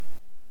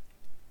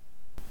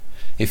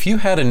If you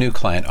had a new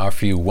client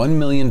offer you $1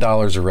 million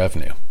of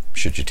revenue,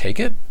 should you take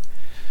it?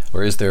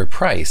 Or is there a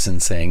price in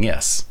saying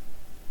yes?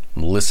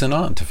 Listen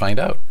on to find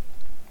out.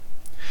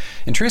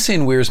 In Tracy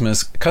and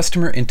Wiersma's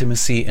Customer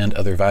Intimacy and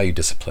Other Value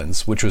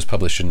Disciplines, which was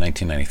published in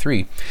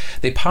 1993,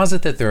 they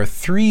posit that there are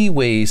 3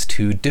 ways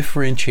to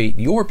differentiate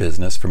your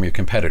business from your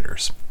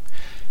competitors.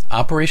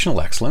 Operational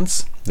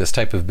excellence. This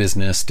type of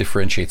business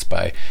differentiates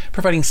by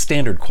providing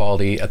standard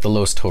quality at the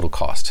lowest total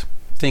cost.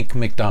 Think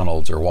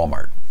McDonald's or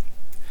Walmart.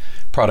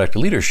 Product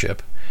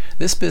leadership.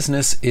 This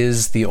business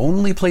is the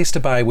only place to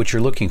buy what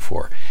you're looking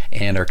for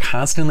and are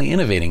constantly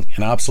innovating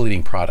and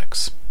obsoleting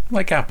products,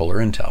 like Apple or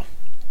Intel.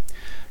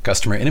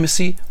 Customer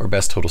intimacy or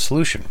best total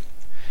solution.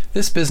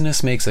 This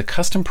business makes a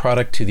custom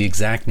product to the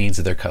exact needs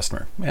of their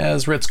customer,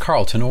 as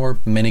Ritz-Carlton or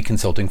many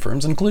consulting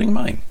firms, including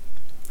mine.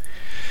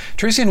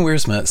 Tracy and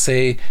Wiersma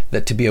say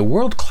that to be a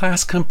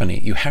world-class company,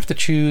 you have to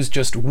choose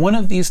just one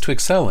of these to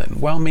excel in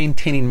while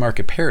maintaining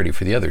market parity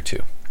for the other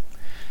 2.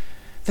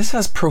 This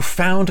has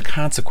profound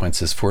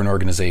consequences for an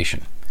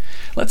organization.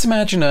 Let's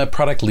imagine a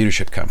product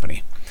leadership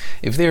company.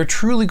 If they are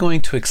truly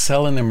going to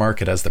excel in their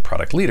market as the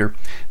product leader,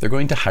 they're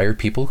going to hire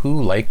people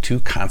who like to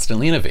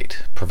constantly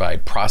innovate,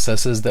 provide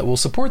processes that will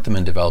support them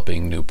in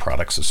developing new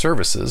products or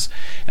services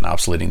and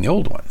obsoleting the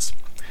old ones.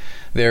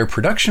 Their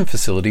production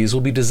facilities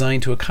will be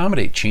designed to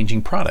accommodate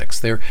changing products.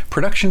 Their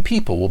production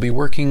people will be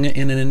working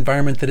in an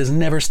environment that is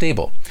never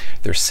stable.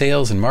 Their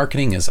sales and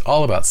marketing is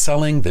all about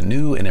selling the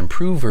new and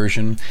improved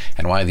version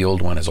and why the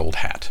old one is old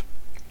hat.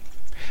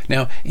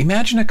 Now,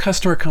 imagine a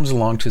customer comes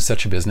along to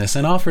such a business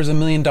and offers $1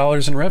 million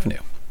in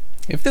revenue.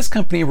 If this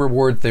company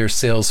rewards their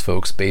sales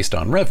folks based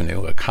on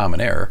revenue, a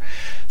common error,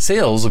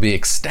 sales will be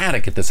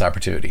ecstatic at this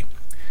opportunity.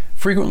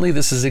 Frequently,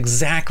 this is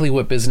exactly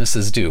what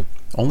businesses do,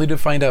 only to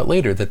find out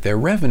later that their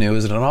revenue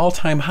is at an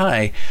all-time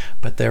high,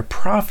 but their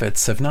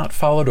profits have not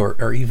followed or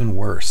are even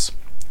worse.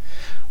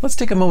 Let's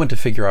take a moment to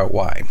figure out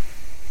why.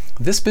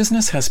 This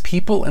business has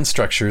people and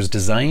structures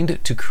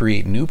designed to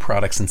create new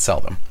products and sell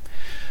them.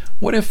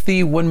 What if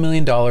the $1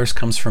 million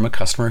comes from a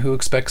customer who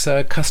expects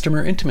a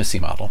customer intimacy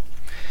model?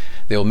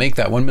 They will make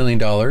that $1 million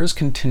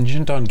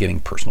contingent on getting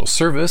personal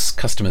service,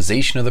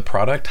 customization of the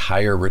product,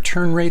 higher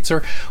return rates,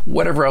 or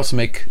whatever else will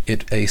make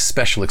it a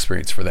special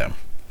experience for them.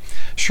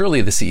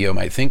 Surely the CEO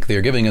might think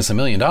they're giving us $1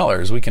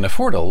 million, we can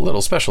afford a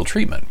little special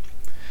treatment.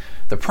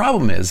 The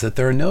problem is that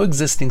there are no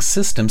existing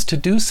systems to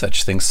do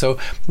such things, so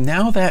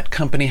now that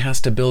company has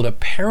to build a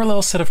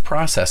parallel set of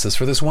processes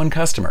for this one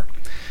customer.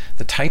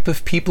 The type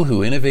of people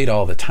who innovate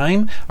all the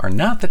time are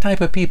not the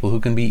type of people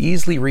who can be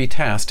easily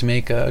retasked to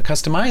make a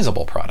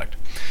customizable product.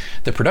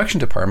 The production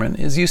department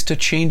is used to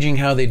changing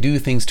how they do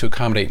things to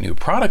accommodate new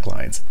product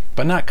lines,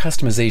 but not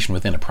customization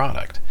within a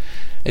product.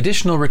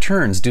 Additional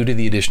returns due to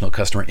the additional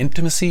customer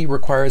intimacy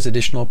requires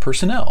additional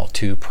personnel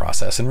to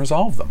process and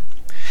resolve them.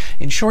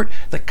 In short,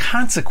 the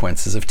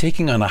consequences of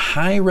taking on a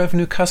high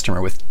revenue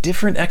customer with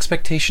different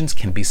expectations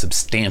can be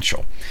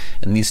substantial,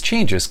 and these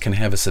changes can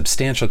have a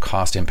substantial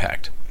cost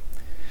impact.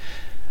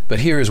 But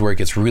here is where it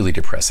gets really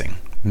depressing.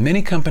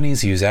 Many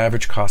companies use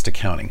average cost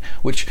accounting,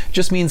 which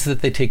just means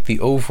that they take the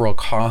overall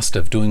cost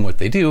of doing what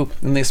they do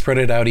and they spread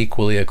it out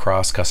equally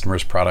across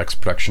customers, products,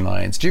 production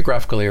lines,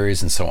 geographical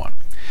areas, and so on.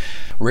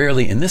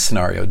 Rarely in this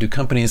scenario do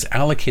companies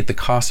allocate the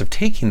cost of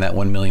taking that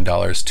 $1 million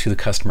to the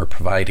customer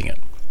providing it.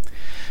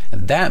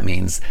 And that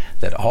means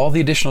that all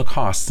the additional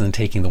costs in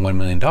taking the $1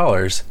 million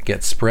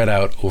get spread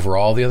out over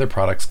all the other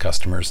products,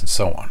 customers, and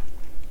so on.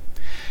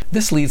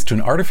 This leads to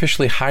an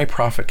artificially high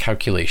profit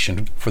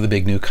calculation for the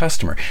big new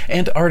customer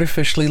and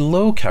artificially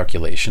low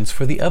calculations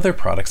for the other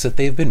products that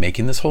they've been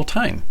making this whole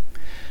time.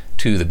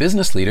 To the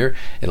business leader,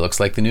 it looks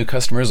like the new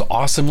customer is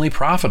awesomely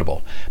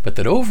profitable, but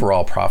that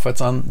overall profits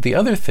on the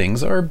other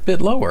things are a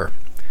bit lower.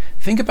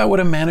 Think about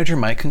what a manager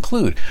might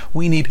conclude.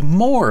 We need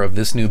more of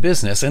this new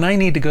business, and I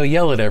need to go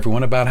yell at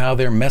everyone about how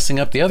they're messing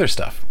up the other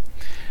stuff.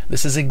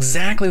 This is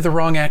exactly the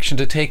wrong action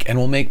to take and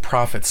will make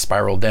profits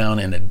spiral down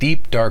in a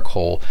deep, dark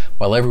hole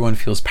while everyone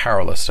feels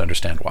powerless to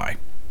understand why.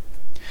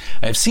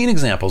 I have seen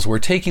examples where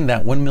taking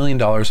that $1 million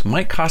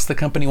might cost the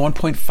company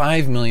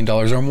 $1.5 million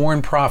or more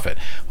in profit,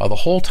 while the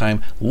whole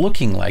time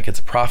looking like it's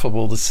a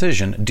profitable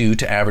decision due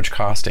to average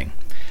costing.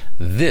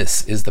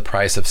 This is the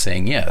price of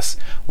saying yes,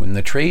 when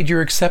the trade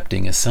you're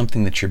accepting is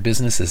something that your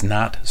business is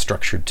not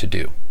structured to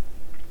do.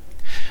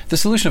 The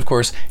solution, of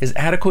course, is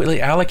adequately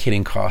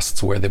allocating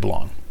costs where they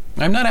belong.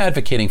 I'm not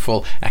advocating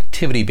full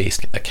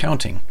activity-based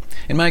accounting.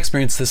 In my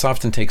experience, this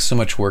often takes so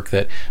much work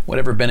that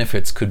whatever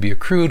benefits could be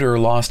accrued or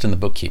lost in the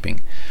bookkeeping.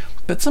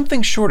 But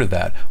something short of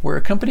that, where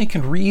a company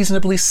can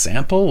reasonably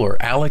sample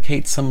or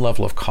allocate some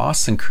level of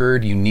costs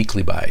incurred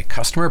uniquely by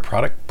customer,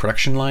 product,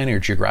 production line, or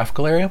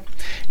geographical area,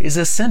 is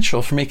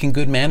essential for making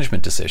good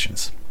management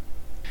decisions.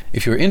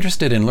 If you're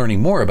interested in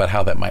learning more about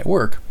how that might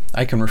work,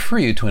 I can refer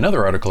you to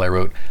another article I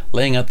wrote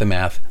laying out the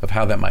math of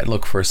how that might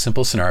look for a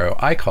simple scenario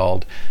I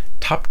called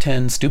Top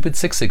 10 Stupid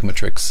Six Sigma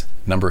Tricks,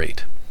 number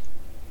 8.